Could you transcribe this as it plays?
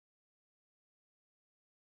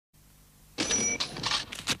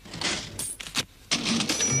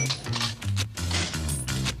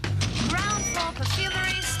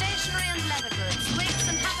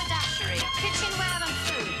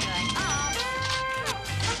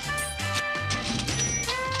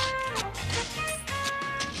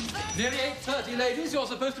Nearly 8:30, ladies. You're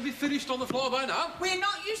supposed to be finished on the floor by now. We're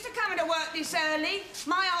not used to coming to work this early.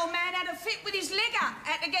 My old man had a fit with his leg up.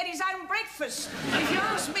 Had to get his own breakfast. If you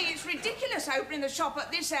ask me, it's ridiculous opening the shop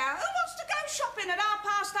at this hour. Who wants to go shopping at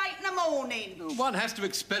 8:30 in the morning? One has to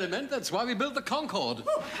experiment. That's why we built the Concorde.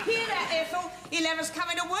 Oh, hear that, Ethel? He'll have us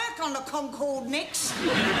coming to work on the Concorde next.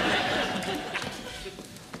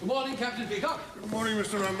 Good morning, Captain Peacock. Good morning,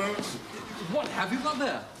 Mr. Rumble. What have you got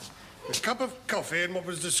there? A cup of coffee and what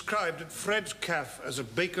was described at Fred's Caff as a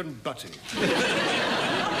bacon butty.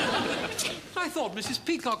 I thought Mrs.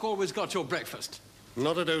 Peacock always got your breakfast.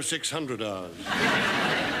 Not at 0600 hours.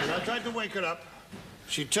 When I tried to wake her up,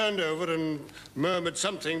 she turned over and murmured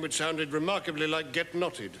something which sounded remarkably like get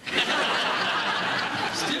knotted.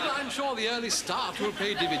 Still, I'm sure the early start will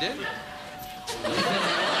pay dividend.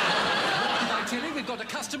 I tell you, we've got a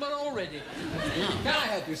customer already. Can I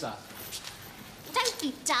help you, sir? Don't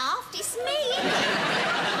be daft, it's me.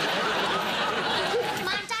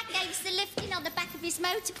 My dad gave us the lift in on the back of his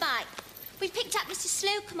motorbike. We picked up Mr.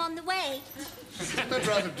 Slocum on the way. That's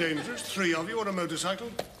rather dangerous. 3 of you on a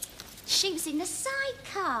motorcycle. She was in the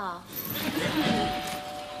sidecar.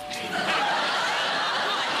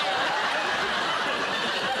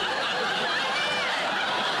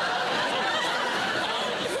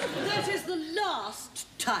 That is the last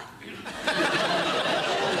time.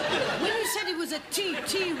 When you said he was a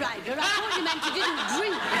TT rider, I thought you meant he didn't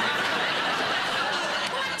drink.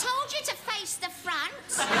 Well, I told you to face the front.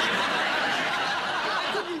 I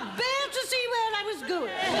couldn't bear to see where I was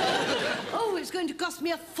going. Oh, it's going to cost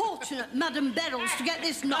me a fortune at Madame Beryl's to get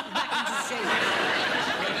this knocked back into shape.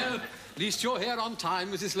 Well, at least you're here on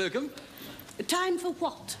time, Mrs. Slocum. Time for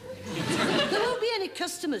what? There won't be any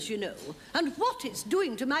customers, you know. And what it's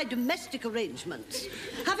doing to my domestic arrangements.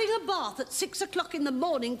 Having a bath at 6 o'clock in the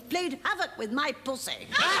morning played havoc with my pussy.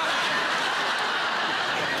 I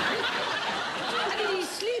mean, he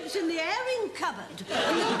sleeps in the airing cupboard,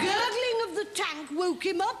 and the gurgling of the tank woke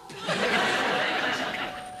him up.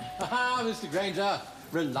 Ah, Mr. Granger,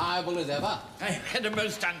 reliable as ever. I had a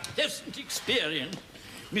most unpleasant experience.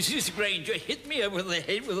 Mrs. Granger hit me over the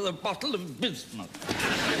head with a bottle of bismuth.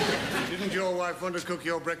 Didn't your wife want to cook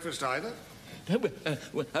your breakfast either?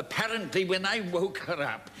 Well, apparently, when I woke her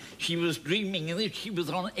up, she was dreaming that she was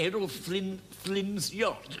on Errol Flynn's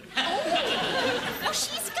yacht. Was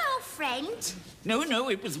she his girlfriend? No,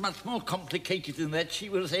 it was much more complicated than that. She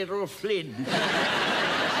was Errol Flynn.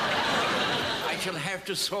 I shall have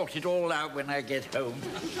to sort it all out when I get home.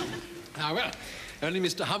 Ah, well, only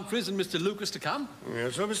Mr. Humphreys and Mr. Lucas to come.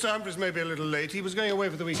 Yes, well, Mr. Humphreys may be a little late. He was going away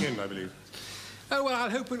for the weekend, I believe. Oh, well, I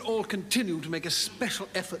hope we'll all continue to make a special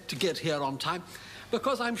effort to get here on time,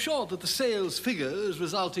 because I'm sure that the sales figures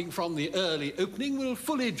resulting from the early opening will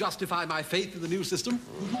fully justify my faith in the new system.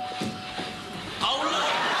 Oh, look!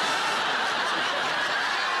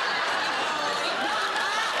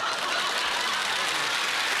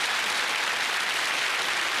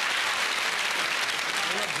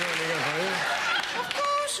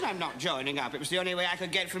 I'm not joining up. It was the only way I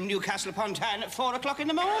could get from Newcastle upon Tyne at 4 o'clock in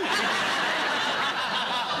the morning.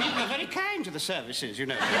 People are very kind to the services, you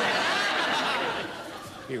know.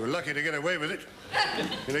 You were lucky to get away with it.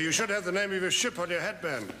 You know, you should have the name of your ship on your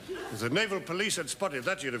headband. If the naval police had spotted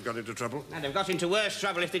that, you'd have got into trouble. And they've got into worse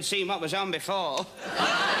trouble if they'd seen what was on before.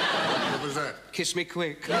 What was that? Kiss me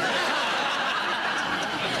quick.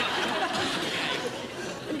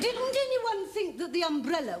 That the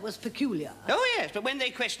umbrella was peculiar. Oh, yes, but when they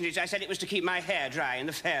questioned it, I said it was to keep my hair dry in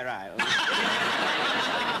the Fair Isle.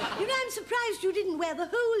 You know, I'm surprised you didn't wear the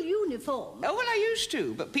whole uniform. Oh, well, I used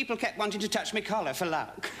to, but people kept wanting to touch my collar for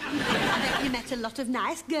luck. I bet you met a lot of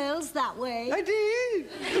nice girls that way. I did.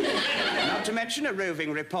 Not to mention a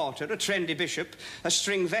roving reporter, a trendy bishop, a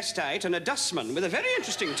string vestite, and a dustman with a very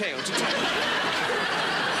interesting tale to tell.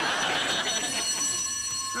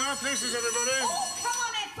 Our places, everybody. Oh, come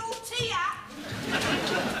on, Ethel, tea up.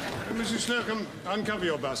 Mrs. Slocum, uncover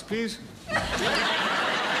your bust, please. Your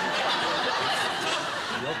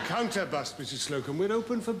counter bust, Mrs. Slocum. We're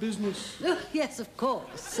open for business. Oh, yes, of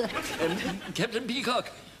course. Captain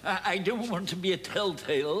Peacock, I don't want to be a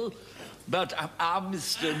telltale, but our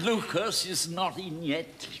Mr. Lucas is not in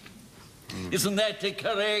yet. Isn't that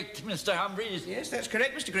correct, Mr. Humphreys? Yes, that's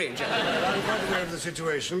correct, Mr. Granger. I'm quite aware of the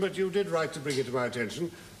situation, but you did right to bring it to my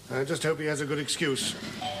attention. I just hope he has a good excuse.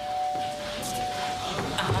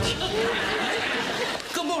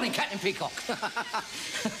 Good morning, Captain Peacock.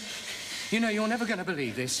 You know, you're never going to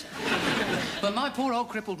believe this, but my poor old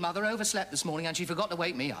crippled mother overslept this morning and she forgot to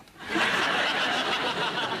wake me up.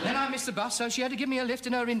 Then I missed the bus, so she had to give me a lift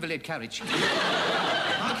in her invalid carriage.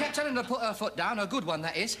 I kept telling her to put her foot down, a good one,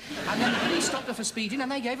 that is, and then the police stopped her for speeding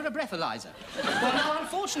and they gave her a breathalyzer. Well, now,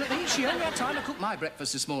 unfortunately, she only had time to cook my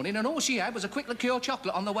breakfast this morning, and all she had was a quick liqueur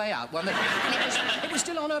chocolate on the way out. And it was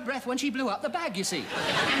still on her breath when she blew up the bag, you see.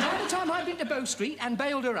 And by the time I'd been to Bow Street and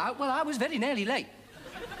bailed her out, well, I was very nearly late.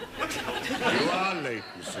 You are late,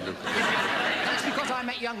 Mr. Lucas. That's because I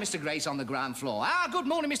met young Mr. Grace on the ground floor. "Ah, good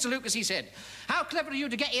morning, Mr. Lucas," he said. "How clever of you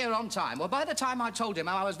to get here on time." Well, by the time I told him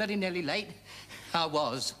how I was very nearly late, I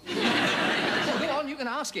was. Well, go on, you can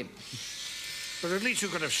ask him. But at least you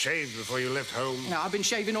could have shaved before you left home. No, I've been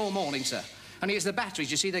shaving all morning, sir. Only it's the batteries,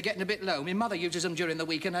 you see, they're getting a bit low. My mother uses them during the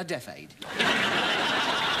week in her deaf aid.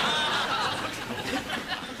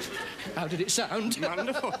 How did it sound?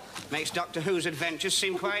 Wonderful. Makes Doctor Who's adventures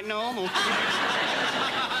seem quite normal.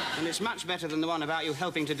 And it's much better than the one about you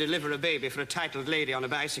helping to deliver a baby for a titled lady on a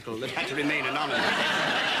bicycle that had to remain anonymous.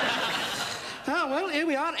 Oh, well, here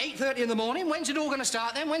we are, 8:30 in the morning. When's it all going to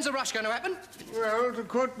start, then? When's the rush going to happen? Well, to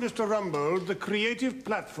quote Mr. Rumbold, the creative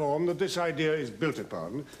platform that this idea is built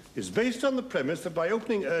upon is based on the premise that by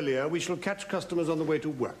opening earlier, we shall catch customers on the way to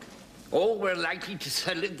work. All we're likely to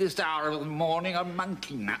sell at this hour of the morning are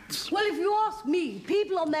monkey nuts. Well, if you ask me,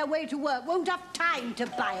 people on their way to work won't have time to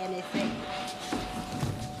buy anything.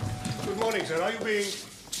 Good morning, sir. Are you being...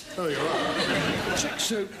 Oh, you are. Check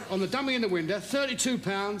suit on the dummy in the window,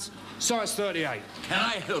 £32, size 38. Can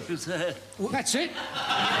I help you, sir? Well, that's it.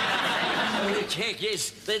 Oh, check, yes.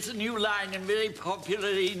 That's a new line and very popular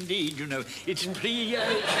indeed, you know. It's pre-shrink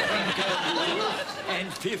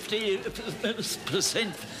and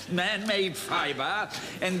 50% man-made fibre,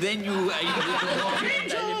 and then you...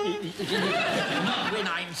 Not when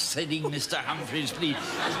I'm selling, Mr. Humphreys, please.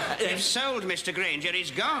 If sold, Mr. Granger,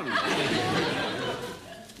 he's gone.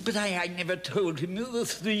 But I never told him that the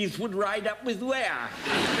thieves would ride up with where?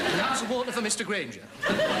 A glass of water for Mr. Granger.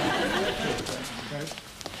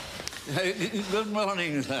 Good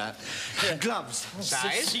morning, sir. Gloves.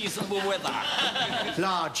 Size? Seasonable weather.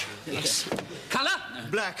 Large. Yes. Colour?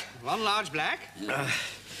 Black. One large black.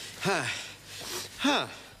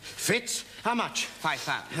 Fits? How much?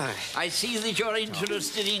 £5. I see that you're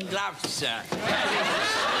interested in gloves, sir.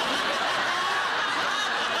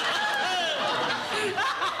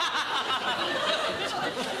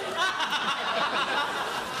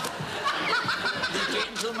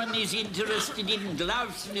 Gentleman is interested in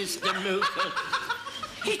gloves, Mr. Lucas.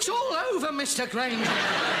 It's all over, Mr. Granger.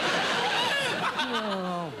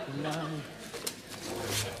 Oh, no.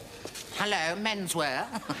 Hello, menswear.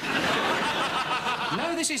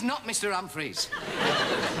 No, this is not Mr. Humphreys.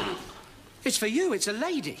 It's for you, it's a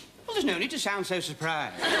lady. Well, there's no need to sound so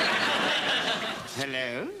surprised.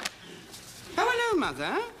 Hello? Oh, hello,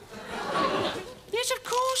 Mother. Yes, of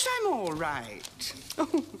course I'm all right.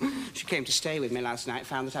 Oh, she came to stay with me last night,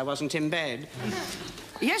 found that I wasn't in bed.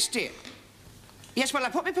 Yes, dear. Yes, well, I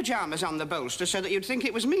put my pyjamas on the bolster so that you'd think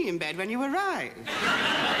it was me in bed when you arrived.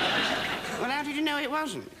 Well, how did you know it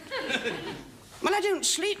wasn't? Well, I don't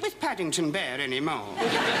sleep with Paddington Bear anymore.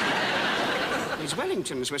 His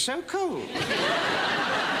Wellingtons were so cold.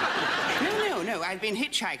 No, I've been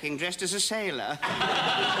hitchhiking dressed as a sailor.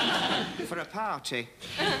 For a party.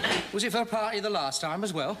 Was it for a party the last time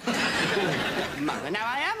as well? Mother, now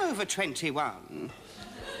I am over 21.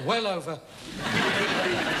 Well over.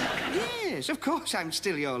 Yes, of course I'm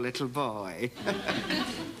still your little boy.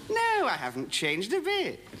 No, I haven't changed a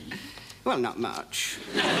bit. Well, not much.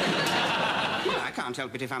 Well, I can't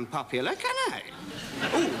help it if I'm popular, can I?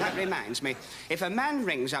 Oh, that reminds me. If a man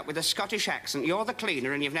rings up with a Scottish accent, you're the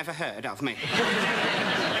cleaner and you've never heard of me.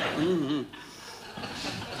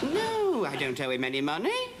 No, I don't owe him any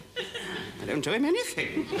money. I don't owe him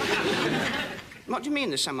anything. What do you mean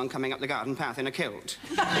there's someone coming up the garden path in a kilt?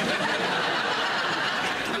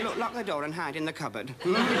 Look, lock the door and hide in the cupboard.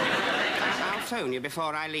 I'll phone you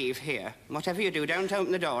before I leave here. Whatever you do, don't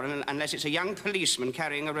open the door unless it's a young policeman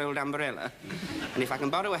carrying a rolled umbrella. And if I can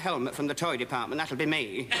borrow a helmet from the toy department, that'll be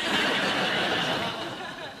me.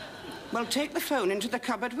 Well, take the phone into the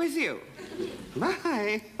cupboard with you.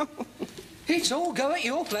 Bye. It's all go at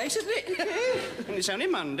your place, isn't it? And it's only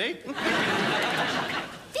Monday.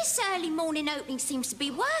 This early morning opening seems to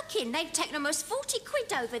be working. They've taken almost 40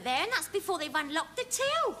 quid over there, and that's before they've unlocked the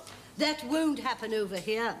till. That won't happen over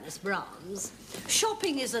here, Miss Brahms.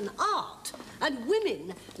 Shopping is an art, and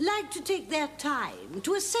women like to take their time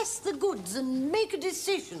to assess the goods and make a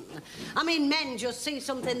decision. I mean, men just see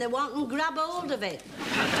something they want and grab hold of it.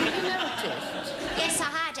 Have you noticed? Yes, I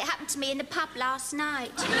had. It happened to me in the pub last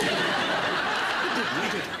night.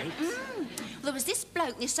 There was this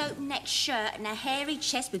bloke in this open-neck shirt and a hairy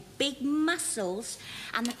chest with big muscles,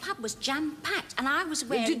 and the pub was jam-packed, and I was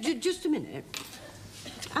wearing... Just a minute.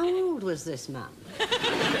 How old was this man?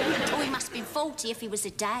 Oh, he must have been 40 if he was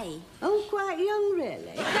a day. Oh, quite young,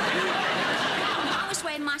 really. I was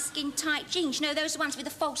wearing my skin-tight jeans, you know, those ones with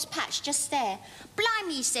the false patch just there.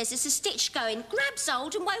 Blimey, he says, there's a stitch going, grabs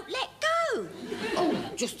hold and won't let go. Oh,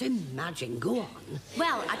 just imagine. Go on.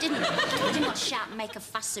 Well, I didn't shout and make a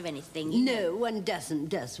fuss or anything. You know. No, one doesn't,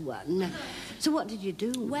 does one? So what did you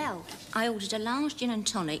do? Well, I ordered a large gin and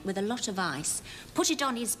tonic with a lot of ice, put it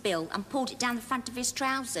on his bill and pulled it down the front of his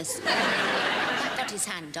trousers. That got his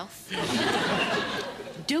hand off.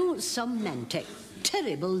 Don't some men take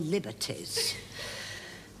terrible liberties?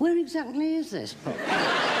 Where exactly is this pub?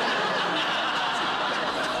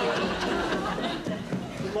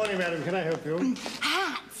 Good morning, madam. Can I help you?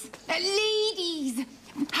 Hats! Ladies!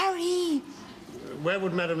 Hurry! Where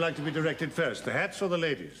would madam like to be directed first, the hats or the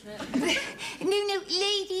ladies? No,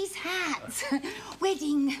 ladies' hats.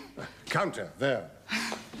 Wedding. Counter, there.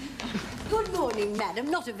 Good morning, madam.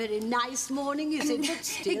 Not a very nice morning, is it? But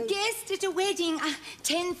still. A guest at a wedding,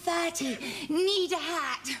 10:30. Need a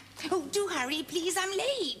hat. Oh, do hurry, please, I'm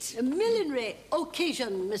late. A millinery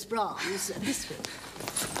occasion, Miss Brahms. This way.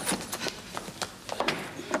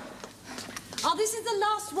 Oh, this is the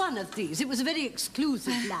last one of these. It was a very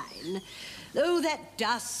exclusive line. Oh, that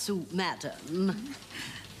does suit, madam.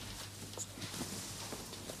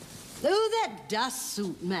 Oh, that does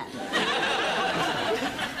suit, madam.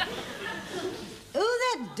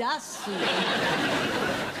 Oh, that does suit.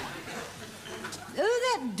 Oh,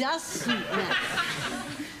 that does suit, madam.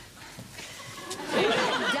 Oh,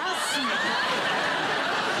 that does suit, madam.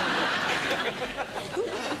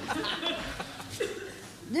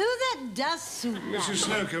 No, that does suit, madam. Mrs.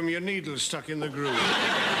 Slocum, your needle's stuck in the groove. I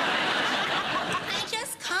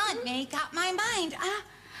just can't make up my mind.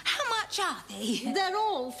 How much are they? They're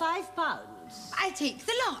all £5. I take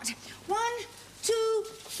the lot. 1, 2,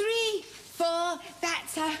 3, 4.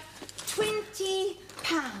 That's £20.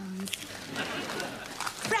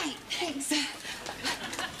 Right, thanks.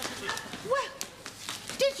 Well,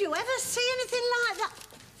 did you ever see anything like that?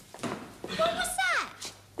 What was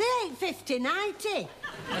that? They ain't 50/90.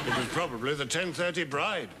 It was probably the 10:30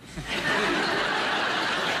 bride.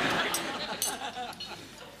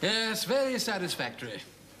 Yes, very satisfactory.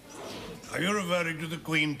 Are you referring to the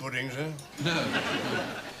Queen pudding, sir? No.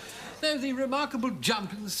 No, the remarkable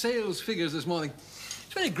jump in the sales figures this morning.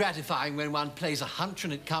 It's very gratifying when one plays a hunch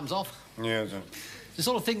and it comes off. Yes, sir. The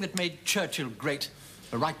sort of thing that made Churchill great.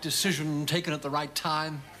 The right decision taken at the right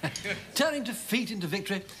time. Turning defeat into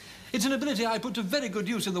victory. It's an ability I put to very good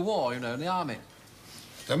use in the war, you know, in the army.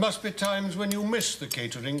 There must be times when you miss the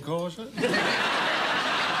catering corps, sir.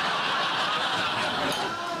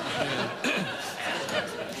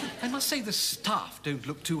 I must say the staff don't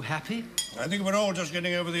look too happy. I think we're all just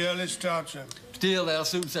getting over the early start, sir. Still, they'll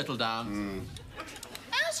soon settle down.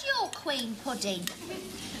 How's your queen pudding?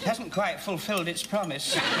 Hasn't quite fulfilled its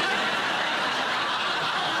promise.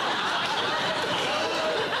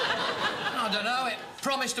 I don't know, it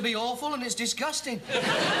promised to be awful and it's disgusting.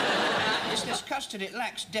 It's this custard, it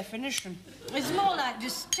lacks definition. It's more like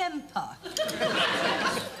distemper.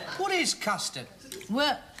 What is custard?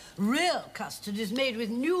 Well, real custard is made with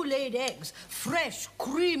new-laid eggs, fresh,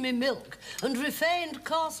 creamy milk, and refined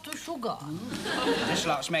caster sugar. This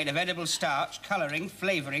lot's made of edible starch, colouring,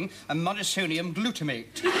 flavouring, and monosodium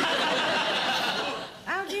glutamate.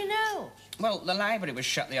 How do you know? Well, the library was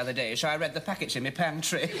shut the other day, so I read the packets in my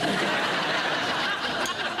pantry.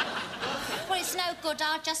 Well, it's no good.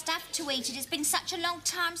 I'll just have to eat it. It's been such a long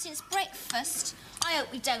time since breakfast. I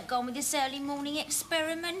hope we don't go on with this early morning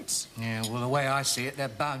experiment. Yeah, well, the way I see it, they're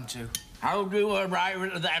bound to. How do you arrive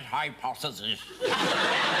at that hypothesis? Beg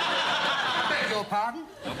your pardon?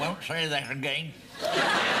 I won't say that again.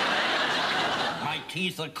 My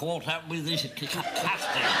teeth are caught up with this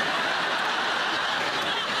custard.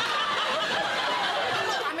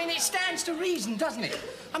 I mean, it stands to reason, doesn't it?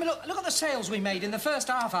 I mean, look at the sales we made in the first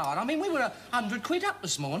half hour. I mean, we were 100 quid up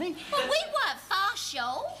this morning. Well, we weren't far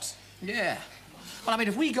short. Yeah. Well, I mean,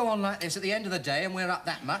 if we go on like this at the end of the day and we're up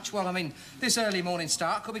that much, well, I mean, this early morning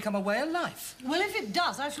start could become a way of life. Well, if it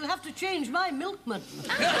does, I shall have to change my milkman.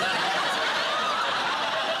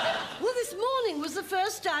 Well, this morning was the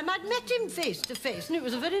first time I'd met him face to face, and it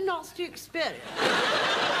was a very nasty experience.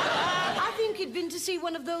 I think he'd been to see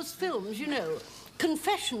one of those films, you know,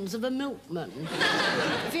 Confessions of a Milkman.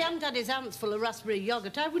 If he hadn't had his hands full of raspberry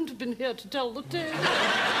yoghurt, I wouldn't have been here to tell the tale.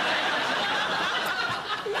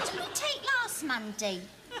 What did we take last Monday?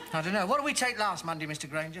 I don't know. What did we take last Monday, Mr.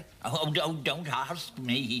 Granger? Oh, don't ask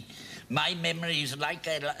me. My memory is like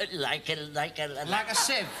a Like a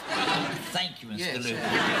sieve. Thank you, Mr. Yes.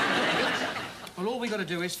 Luke. Well, all we got to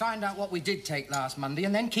do is find out what we did take last Monday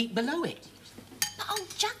and then keep below it. But old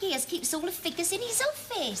Juggiers keeps all the figures in his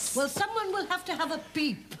office. Well, someone will have to have a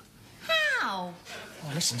peep. How?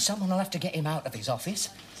 Well, listen, someone will have to get him out of his office.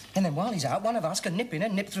 And then while he's out, one of us can nip in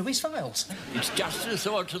and nip through his files. It's just the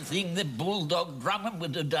sort of thing that Bulldog Drummond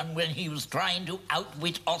would have done when he was trying to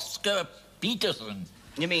outwit Oscar Peterson.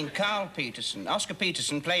 You mean Carl Peterson? Oscar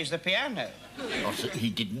Peterson plays the piano. He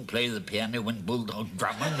didn't play the piano when Bulldog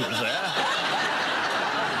Drummond was there.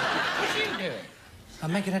 What's you doing?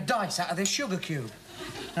 I'm making a dice out of this sugar cube.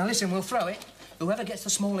 Now, listen, we'll throw it. Whoever gets the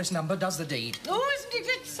smallest number does the deed. Oh, isn't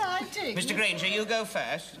it exciting? Mr. Granger, you go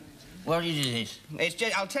first. What is this? It's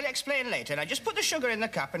just, I'll explain later. Now, just put the sugar in the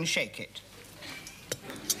cup and shake it.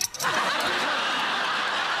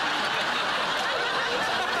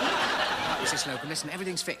 Mrs. Slocum, listen,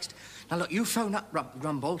 everything's fixed. Now, look, you phone up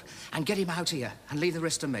Rumbold and get him out here and leave the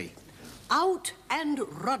rest to me. Out and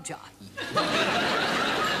Roger.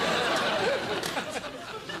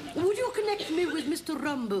 Would you connect me with Mr.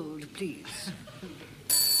 Rumbold, please?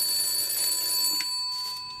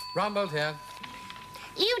 Rumbold here.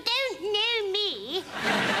 You don't know me.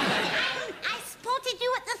 I spotted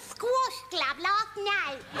you at the squash club last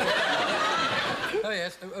night. Oh,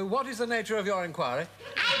 yes. What is the nature of your inquiry?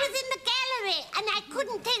 I was in the gallery and I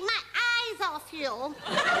couldn't take my eyes off you.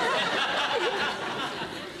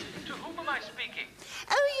 To whom am I speaking?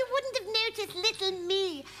 Oh, you wouldn't have noticed little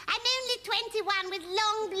me. I'm only 21 with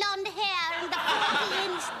long blonde hair and a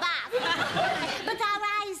 40-inch bust. But our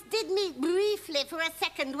eyes did meet briefly for a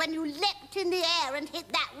second when you leapt in the air and hit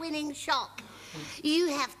that winning shot. You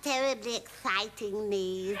have terribly exciting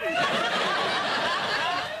knees.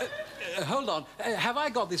 Hold on. Have I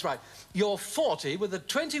got this right? You're 40 with a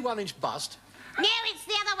 21-inch bust? No, it's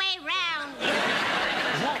the other way round.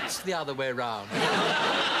 What's the other way round?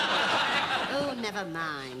 Oh, never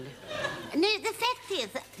mind. No, the fact is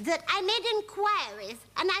that I made inquiries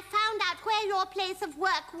and I found out where your place of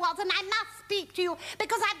work was, and I must speak to you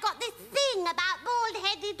because I've got this thing about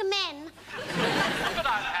bald-headed men. But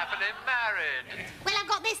I'm happily married. Well, I've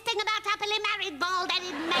got this thing about happily married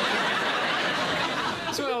bald-headed men.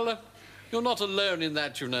 Well, you're not alone in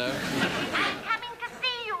that, you know. I'm coming to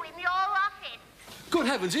see you in your office. Good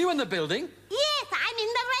heavens, are you in the building? Yes, I'm in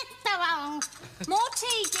the restaurant. More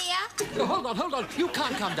tea, dear. Oh, hold on. You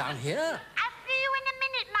can't come down here. I'll see you in a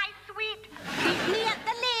minute, my sweet. Meet me at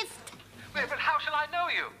the lift. Wait, but how shall I know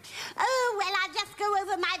you? Oh, well, I'll just go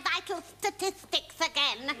over my vital statistics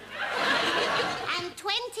again. I'm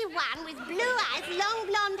 21 with blue eyes, long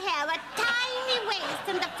blonde hair, a tiny waist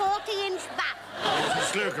and a 40-inch butt.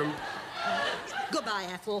 Mrs. Slocum. Goodbye,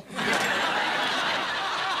 Ethel. Mrs.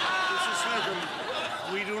 Slocum,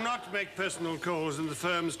 we do not make personal calls in the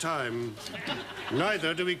firm's time.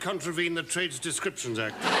 Neither do we contravene the Trades Descriptions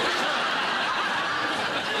Act.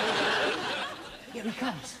 Here he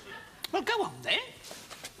comes. Well, go on, then.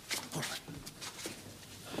 All right.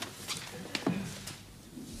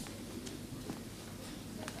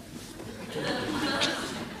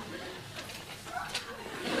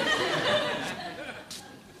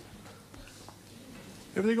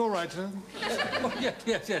 Everything all right, sir? Oh,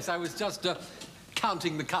 yes. I was just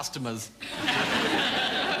counting the customers.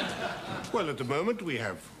 Well, at the moment, we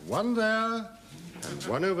have one there and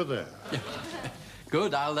one over there.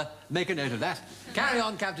 Good, I'll make a note of that. Carry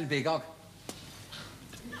on, Captain Peacock.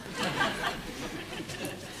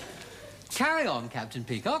 Carry on, Captain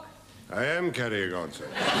Peacock. I am carrying on, sir.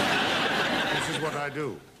 This is what I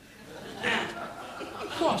do.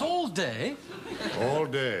 What, all day? All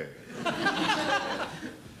day.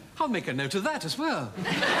 I'll make a note of that as well.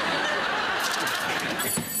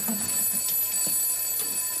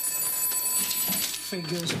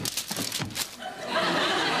 Figures.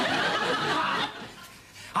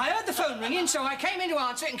 I heard the phone ringing, so I came in to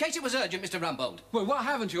answer it in case it was urgent, Mr. Rumbold. Well, why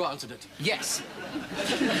haven't you answered it? Yes.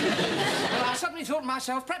 Well, I suddenly thought to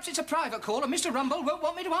myself, perhaps it's a private call and Mr. Rumbold won't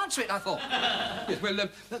want me to answer it, I thought. Yes, well,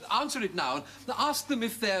 answer it now. Ask them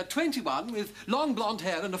if they're 21 with long blonde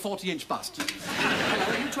hair and a 40-inch bust.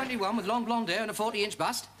 Hello, are you 21 with long blonde hair and a 40-inch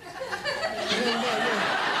bust?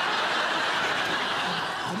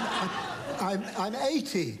 I'm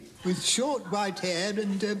 80 with short white hair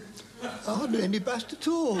and hardly any bust at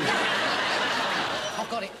all. I've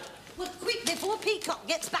got it. Well, quick, before Peacock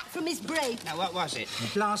gets back from his break. Now, what was it?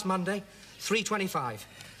 Last Monday, 3:25.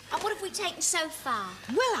 And what have we taken so far?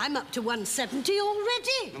 Well, I'm up to 170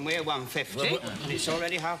 already. And we're 150, and it's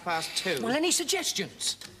already 2:30. Well, any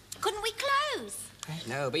suggestions? Couldn't we close?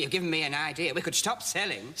 No, but you've given me an idea. We could stop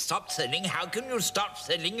selling. Stop selling? How can you stop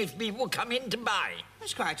selling if people come in to buy?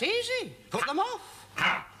 It's quite easy. Put them off.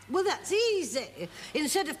 Well, that's easy.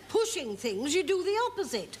 Instead of pushing things, you do the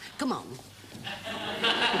opposite. Come on.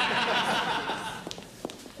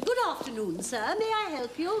 Good afternoon, sir. May I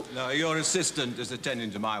help you? No, your assistant is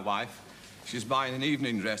attending to my wife. She's buying an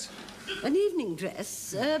evening dress. An evening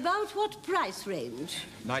dress? About what price range?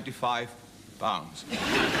 £95.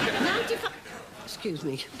 95... Excuse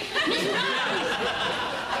me.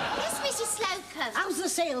 Yes, Mrs. Slocum. How's the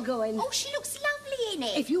sale going? Oh, she looks lovely in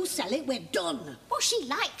it. If you sell it, we're done. Well, she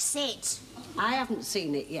likes it. I haven't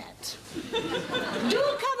seen it yet. Do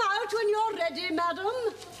come out when you're ready,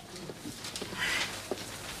 madam.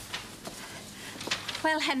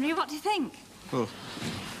 Well, Henry, what do you think? Well,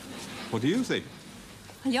 what do you think?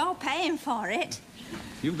 You're paying for it.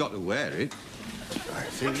 You've got to wear it. I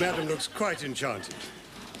think Madam looks quite enchanted.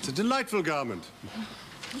 It's a delightful garment.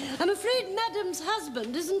 I'm afraid Madam's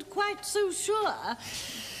husband isn't quite so sure,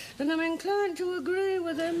 and I'm inclined to agree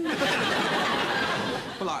with him.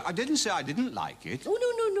 Well, I didn't say I didn't like it.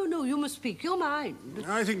 Oh, no, you must speak your mind.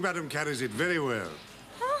 I think Madam carries it very well.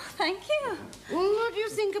 Oh, thank you. Well, what do you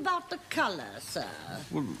think about the colour, sir?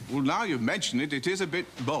 Well, now you've mentioned it, it is a bit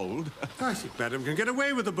bold. I think Madam can get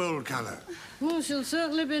away with the bold colour. Well, she'll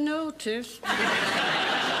certainly be noticed.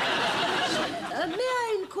 May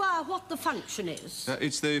I inquire what the function is?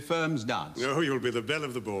 It's the firm's dance. Oh, you'll be the belle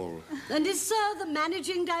of the ball. And is Sir the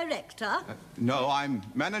managing director? No, I'm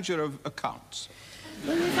manager of accounts.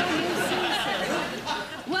 Well, if I may say so.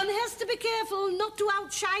 One has to be careful not to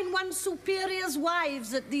outshine one's superior's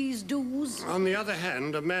wives at these dues. On the other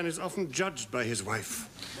hand, a man is often judged by his wife.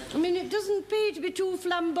 I mean, it doesn't pay to be too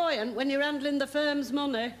flamboyant when you're handling the firm's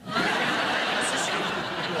money.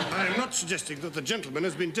 I am not suggesting that the gentleman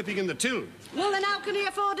has been dipping in the till. Well, then how can he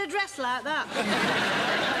afford a dress like that?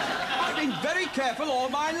 I've been very careful all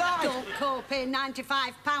my life. Don't co-pay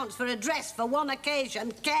 £95 for a dress for one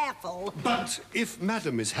occasion. Careful. But if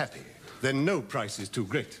Madam is happy, then no price is too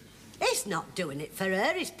great. He's not doing it for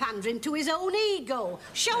her. He's pandering to his own ego,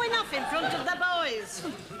 showing off in front of the boys.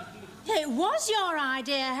 It was your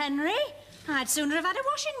idea, Henry. I'd sooner have had a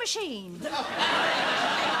washing machine.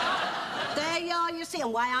 There you are, you see,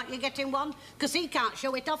 and why aren't you getting one? Because he can't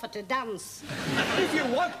show it off at a dance. If you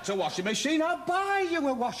want a washing machine, I'll buy you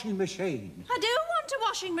a washing machine. I do want a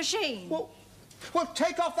washing machine. Well,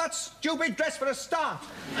 take off that stupid dress for a start.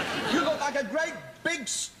 You look like a great big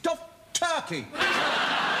stuffed turkey. What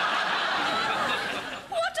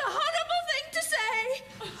a horrible thing to say!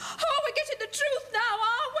 Oh, we're getting the truth now,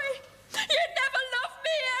 are we? You never loved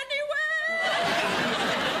me anyway!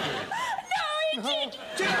 No, he didn't!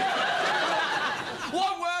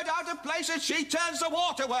 One word out of place and she turns the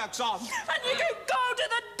waterworks on. And you can go to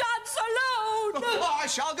the dance alone! Oh, I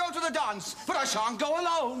shall go to the dance, but I shan't go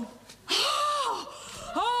alone.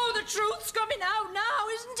 Oh, the truth's coming out now,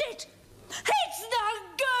 isn't it? It's the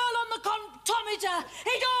girl on the comptometer!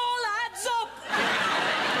 It all adds up!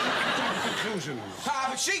 Conclusion.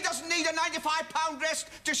 But she doesn't need a £95 dress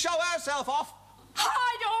to show herself off.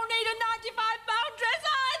 I don't need a £95 dress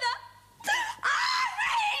either! I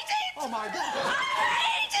hate it! Oh, my God. I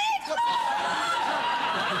hate it!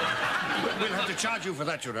 We'll have to charge you for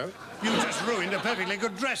that, you know. You just ruined a perfectly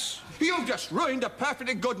good dress. You've just ruined a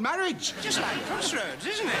perfectly good marriage. Just like Crossroads,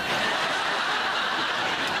 isn't it?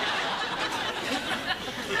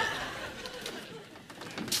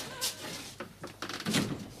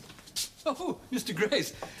 Oh, Mr.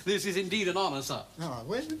 Grace, this is indeed an honour, sir. Ah,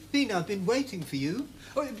 where have you been? I've been waiting for you.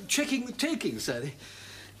 Oh, checking the takings, sir.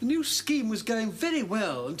 The new scheme was going very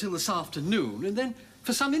well until this afternoon, and then,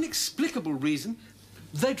 for some inexplicable reason,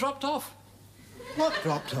 they dropped off. What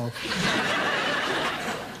dropped off?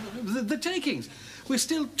 The takings. We're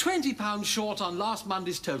still £20 short on last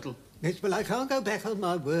Monday's total. Yes, well, I can't go back on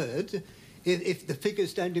my word. If the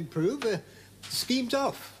figures don't improve, the scheme's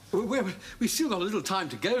off. We've still got a little time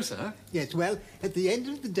to go, sir. Yes, well, at the end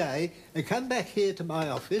of the day, I come back here to my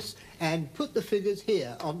office and put the figures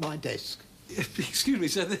here on my desk. Excuse me,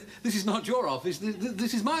 sir, this is not your office.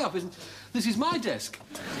 This is my office. This is my desk.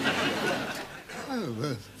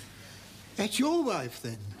 Oh, that's your wife,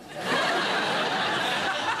 then?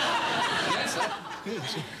 Yes, sir.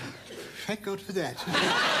 Yes, thank God for that.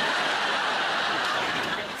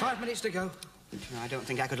 5 minutes to go. I don't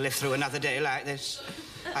think I could live through another day like this.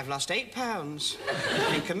 I've lost £8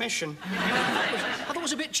 in commission. I thought it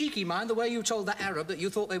was a bit cheeky, mind, the way you told that Arab that you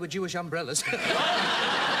thought they were Jewish umbrellas. Mr.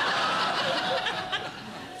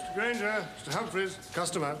 Granger, Mr. Humphreys,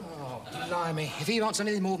 customer. Oh, blimey. If he wants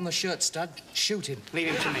anything more than the shirt stud, shoot him. Leave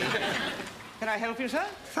him to me. Can I help you, sir?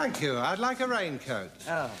 Thank you. I'd like a raincoat.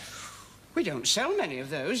 Oh. We don't sell many of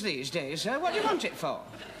those these days, sir. What do you want it for?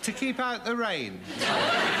 To keep out the rain.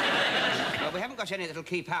 we haven't got any that'll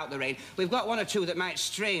keep out the rain. We've got one or two that might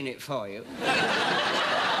strain it for you.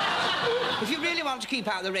 If you really want to keep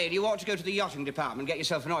out the rain, you ought to go to the yachting department and get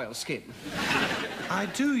yourself an oilskin. I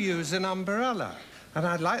do use an umbrella. And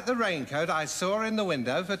I'd like the raincoat I saw in the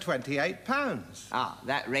window for £28. Ah,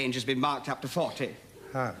 that range has been marked up to 40.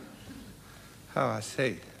 Oh. Oh, I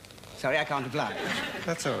see. Sorry, I can't oblige.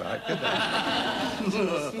 That's all right. Good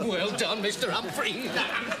day. Well done, Mr. Humphrey.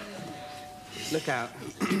 Look out.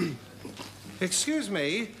 Excuse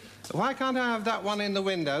me, why can't I have that one in the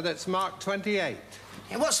window that's marked 28?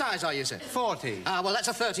 What size are you, sir? 40. Ah, well, that's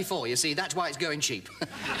a 34, you see. That's why it's going cheap.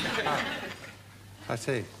 Oh, I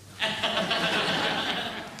see.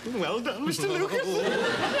 Well done, Mr. Lucas.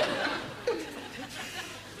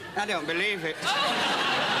 I don't believe it.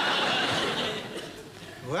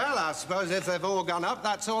 Well, I suppose if they've all gone up,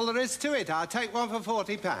 that's all there is to it. I'll take one for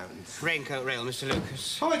 £40. Raincoat rail, Mr.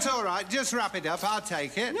 Lucas. Oh, it's all right. Just wrap it up. I'll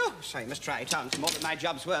take it. No, so you must try it on. It's more than my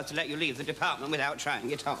job's worth to let you leave the department without trying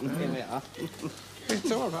it on. Here we are.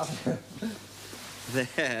 It's all right.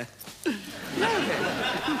 There.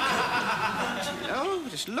 Oh,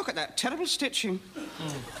 just look at that terrible stitching.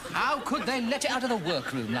 How could they let it out of the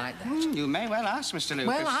workroom like that? You may well ask, Mr. Lucas.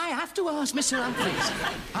 Well, I have to ask, Mr. Humphreys.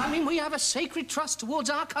 I mean, we have a sacred trust towards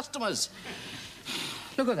our customers.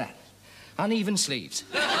 Look at that. Uneven sleeves.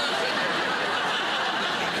 Well,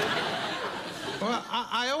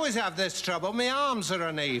 I always have this trouble. My arms are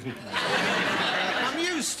uneven. I'm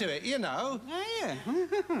used to it, you know. Oh, yeah.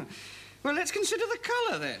 Well, let's consider the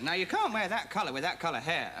colour, then. Now, you can't wear that colour with that colour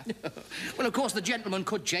hair. Well, of course, the gentleman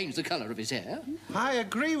could change the colour of his hair. I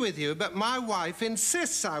agree with you, but my wife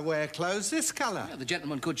insists I wear clothes this colour. Yeah, the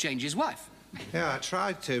gentleman could change his wife. Yeah, I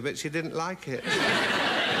tried to, but she didn't like it.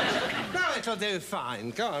 No, it'll do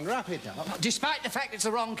fine. Go on, wrap it up. Despite the fact it's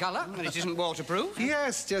the wrong colour? And it isn't waterproof?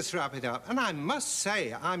 Yes, just wrap it up. And I must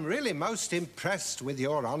say, I'm really most impressed with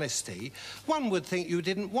your honesty. One would think you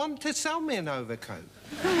didn't want to sell me an overcoat.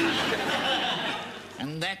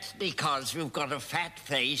 And that's because you've got a fat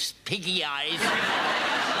face, piggy eyes,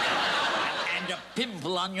 and a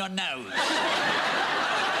pimple on your nose.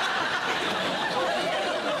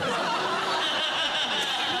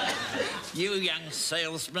 You young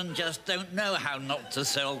salesmen just don't know how not to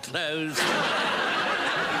sell clothes.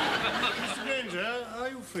 Mr. Granger, are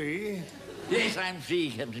you free? Yes, I'm free,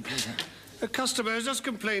 Captain Peter. A customer has just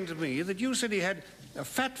complained to me that you said he had a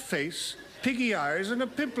fat face, piggy eyes, and a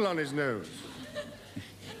pimple on his nose.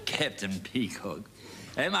 Captain Peacock,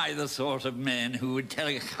 am I the sort of man who would tell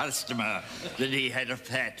a customer that he had a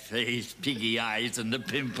fat face, piggy eyes, and a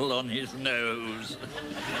pimple on his nose?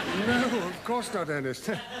 No, of course not, Ernest.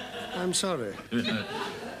 I'm sorry.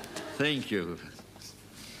 Thank you.